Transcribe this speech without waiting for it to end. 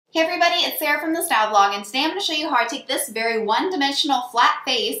everybody, it's Sarah from the Style Blog, and today I'm going to show you how I take this very one-dimensional flat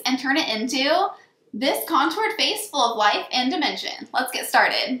face and turn it into this contoured face full of life and dimension. Let's get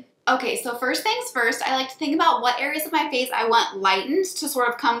started. Okay, so first things first, I like to think about what areas of my face I want lightened to sort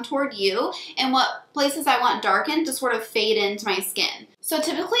of come toward you, and what places I want darkened to sort of fade into my skin. So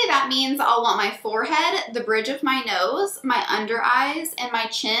typically that means I'll want my forehead, the bridge of my nose, my under eyes, and my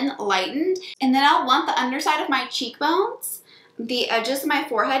chin lightened, and then I'll want the underside of my cheekbones, the edges of my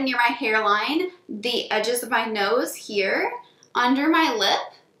forehead near my hairline, the edges of my nose here, under my lip,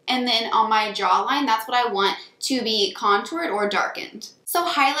 and then on my jawline. That's what I want to be contoured or darkened. So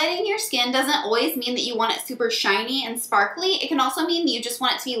highlighting your skin doesn't always mean that you want it super shiny and sparkly. It can also mean that you just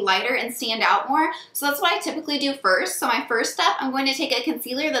want it to be lighter and stand out more. So that's what I typically do first. So my first step, I'm going to take a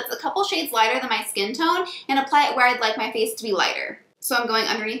concealer that's a couple shades lighter than my skin tone and apply it where I'd like my face to be lighter. So I'm going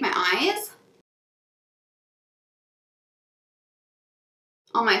underneath my eyes,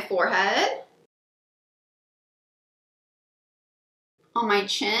 on my forehead, on my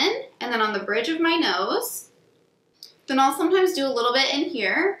chin, and then on the bridge of my nose. Then I'll sometimes do a little bit in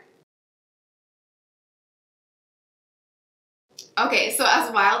here. Okay, so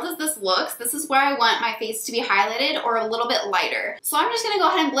as wild as this looks, this is where I want my face to be highlighted or a little bit lighter. So I'm just gonna go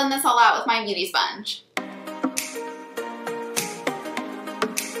ahead and blend this all out with my beauty sponge.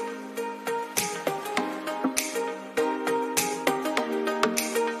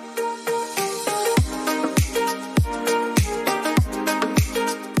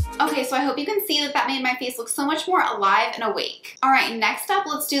 So I hope you can see that made my face look so much more alive and awake. Alright, next up,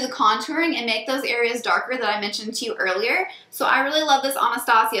 let's do the contouring and make those areas darker that I mentioned to you earlier. So I really love this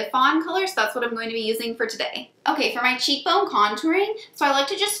Anastasia Fawn color, so that's what I'm going to be using for today. Okay, for my cheekbone contouring, so I like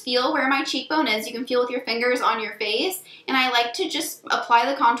to just feel where my cheekbone is. You can feel with your fingers on your face, and I like to just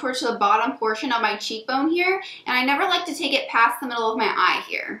apply the contour to the bottom portion of my cheekbone here, and I never like to take it past the middle of my eye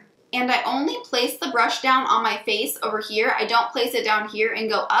here. And I only place the brush down on my face over here. I don't place it down here and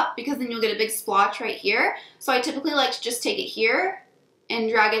go up because then you'll get a big splotch right here. So I typically like to just take it here and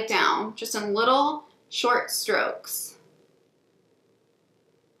drag it down, just in little short strokes.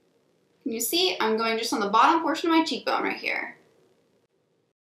 Can you see? I'm going just on the bottom portion of my cheekbone right here.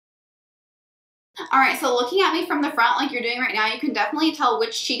 Alright, so looking at me from the front like you're doing right now, you can definitely tell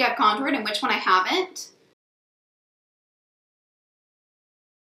which cheek I've contoured and which one I haven't.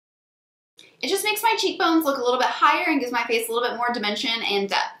 It just makes my cheekbones look a little bit higher and gives my face a little bit more dimension and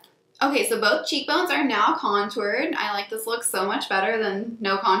depth. Okay, so both cheekbones are now contoured. I like this look so much better than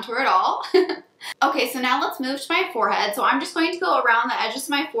no contour at all. Okay, so now let's move to my forehead. So I'm just going to go around the edges of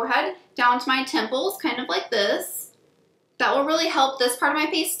my forehead down to my temples, kind of like this. That will really help this part of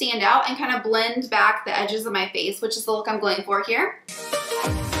my face stand out and kind of blend back the edges of my face, which is the look I'm going for here.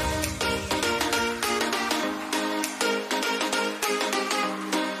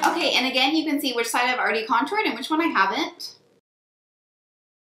 Okay, and again, you can see which side I've already contoured and which one I haven't.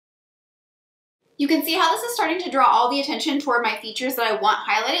 You can see how this is starting to draw all the attention toward my features that I want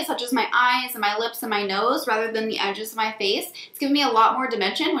highlighted, such as my eyes and my lips and my nose, rather than the edges of my face. It's giving me a lot more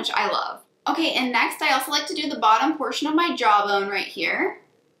dimension, which I love. Okay, and next I also like to do the bottom portion of my jawbone right here.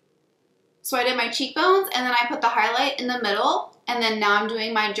 So I did my cheekbones, and then I put the highlight in the middle, and then now I'm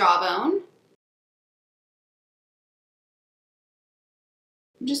doing my jawbone.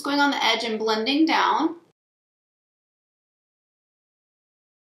 I'm just going on the edge and blending down.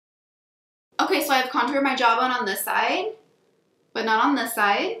 Okay, so I've contoured my jawbone on this side, but not on this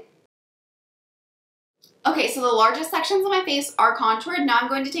side. Okay, so the largest sections of my face are contoured. Now I'm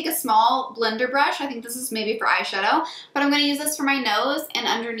going to take a small blender brush. I think this is maybe for eyeshadow, but I'm going to use this for my nose and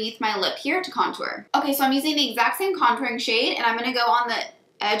underneath my lip here to contour. Okay, so I'm using the exact same contouring shade, and I'm going to go on the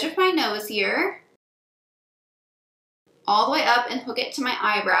edge of my nose here, all the way up and hook it to my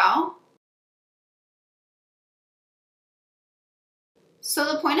eyebrow.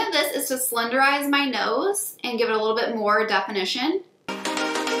 So the point of this is to slenderize my nose and give it a little bit more definition.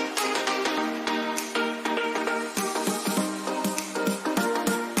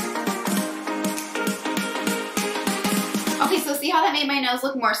 Okay, so see how that made my nose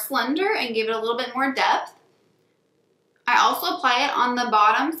look more slender and gave it a little bit more depth? I also apply it on the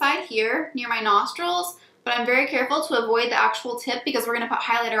bottom side here near my nostrils, but I'm very careful to avoid the actual tip because we're going to put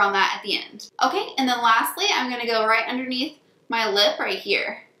highlighter on that at the end. Okay, and then lastly, I'm going to go right underneath my lip right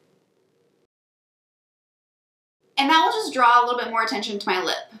here. And that will just draw a little bit more attention to my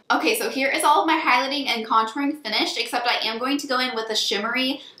lip. Okay, so here is all of my highlighting and contouring finished, except I am going to go in with a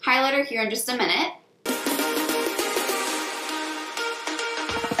shimmery highlighter here in just a minute.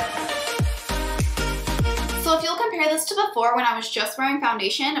 So if you'll compare compare this to before when I was just wearing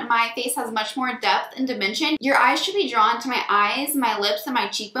foundation, my face has much more depth and dimension. Your eyes should be drawn to my eyes, my lips, and my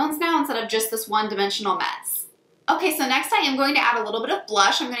cheekbones now instead of just this one-dimensional mess. Okay, so next I am going to add a little bit of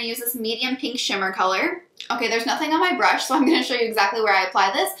blush. I'm going to use this medium pink shimmer color. Okay, there's nothing on my brush, so I'm going to show you exactly where I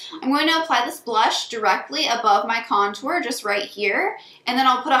apply this. I'm going to apply this blush directly above my contour, just right here, and then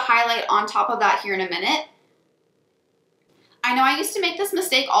I'll put a highlight on top of that here in a minute. I know I used to make this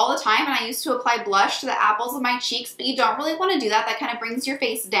mistake all the time, and I used to apply blush to the apples of my cheeks, but you don't really want to do that. That kind of brings your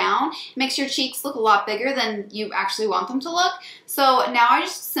face down, makes your cheeks look a lot bigger than you actually want them to look. So now I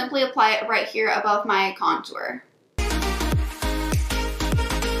just simply apply it right here above my contour.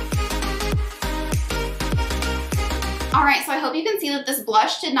 Alright, so I hope you can see that this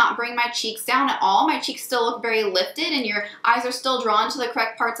blush did not bring my cheeks down at all. My cheeks still look very lifted and your eyes are still drawn to the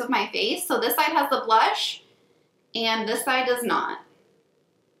correct parts of my face. So this side has the blush and this side does not.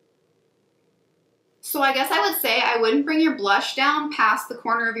 So I guess I would say I wouldn't bring your blush down past the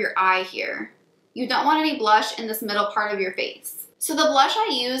corner of your eye here. You don't want any blush in this middle part of your face. So the blush I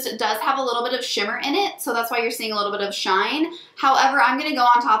used does have a little bit of shimmer in it, so that's why you're seeing a little bit of shine. However, I'm going to go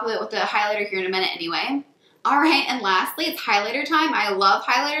on top of it with the highlighter here in a minute anyway. Alright, and lastly, it's highlighter time. I love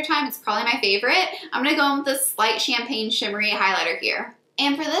highlighter time. It's probably my favorite. I'm going to go in with this slight champagne shimmery highlighter here.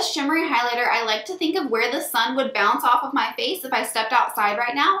 And for this shimmery highlighter, I like to think of where the sun would bounce off of my face if I stepped outside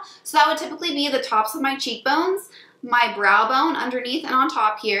right now. So that would typically be the tops of my cheekbones, my brow bone underneath and on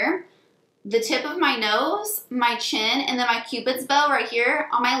top here, the tip of my nose, my chin, and then my cupid's bow right here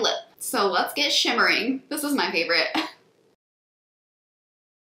on my lip. So let's get shimmering. This is my favorite.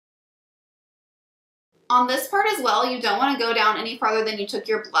 On this part as well, you don't want to go down any farther than you took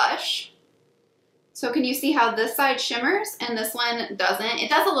your blush. So can you see how this side shimmers and this one doesn't? It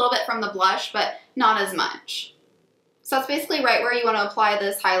does a little bit from the blush, but not as much. So that's basically right where you want to apply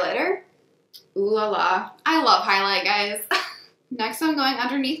this highlighter. Ooh la la. I love highlight, guys. Next I'm going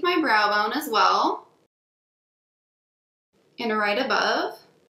underneath my brow bone as well. And right above.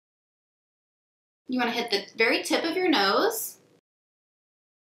 You want to hit the very tip of your nose.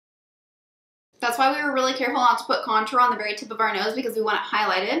 That's why we were really careful not to put contour on the very tip of our nose because we want it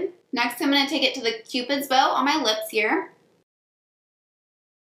highlighted. Next, I'm going to take it to the cupid's bow on my lips here.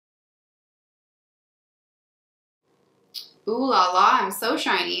 Ooh la la, I'm so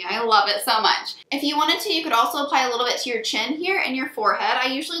shiny. I love it so much. If you wanted to, you could also apply a little bit to your chin here and your forehead.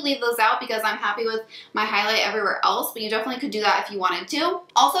 I usually leave those out because I'm happy with my highlight everywhere else, but you definitely could do that if you wanted to.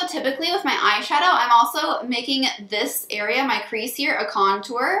 Also, typically with my eyeshadow, I'm also making this area, my crease here, a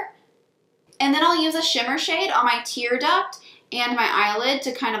contour. And then I'll use a shimmer shade on my tear duct and my eyelid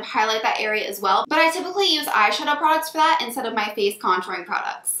to kind of highlight that area as well. But I typically use eyeshadow products for that instead of my face contouring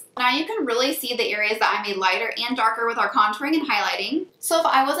products. Now you can really see the areas that I made lighter and darker with our contouring and highlighting. So if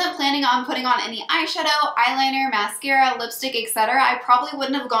I wasn't planning on putting on any eyeshadow, eyeliner, mascara, lipstick, etc., I probably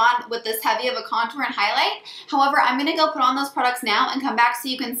wouldn't have gone with this heavy of a contour and highlight. However, I'm going to go put on those products now and come back so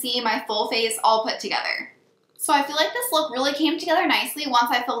you can see my full face all put together. So I feel like this look really came together nicely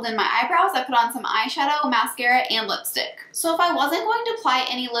once I filled in my eyebrows. I put on some eyeshadow, mascara, and lipstick. So if I wasn't going to apply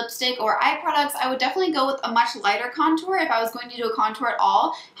any lipstick or eye products, I would definitely go with a much lighter contour if I was going to do a contour at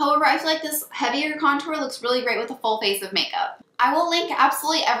all. However, I feel like this heavier contour looks really great with a full face of makeup. I will link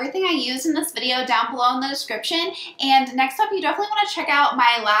absolutely everything I used in this video down below in the description. And next up, you definitely want to check out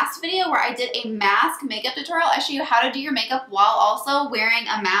my last video where I did a mask makeup tutorial. I show you how to do your makeup while also wearing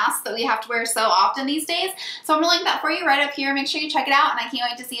a mask that we have to wear so often these days. So I'm going to link that for you right up here. Make sure you check it out, and I can't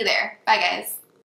wait to see you there. Bye, guys.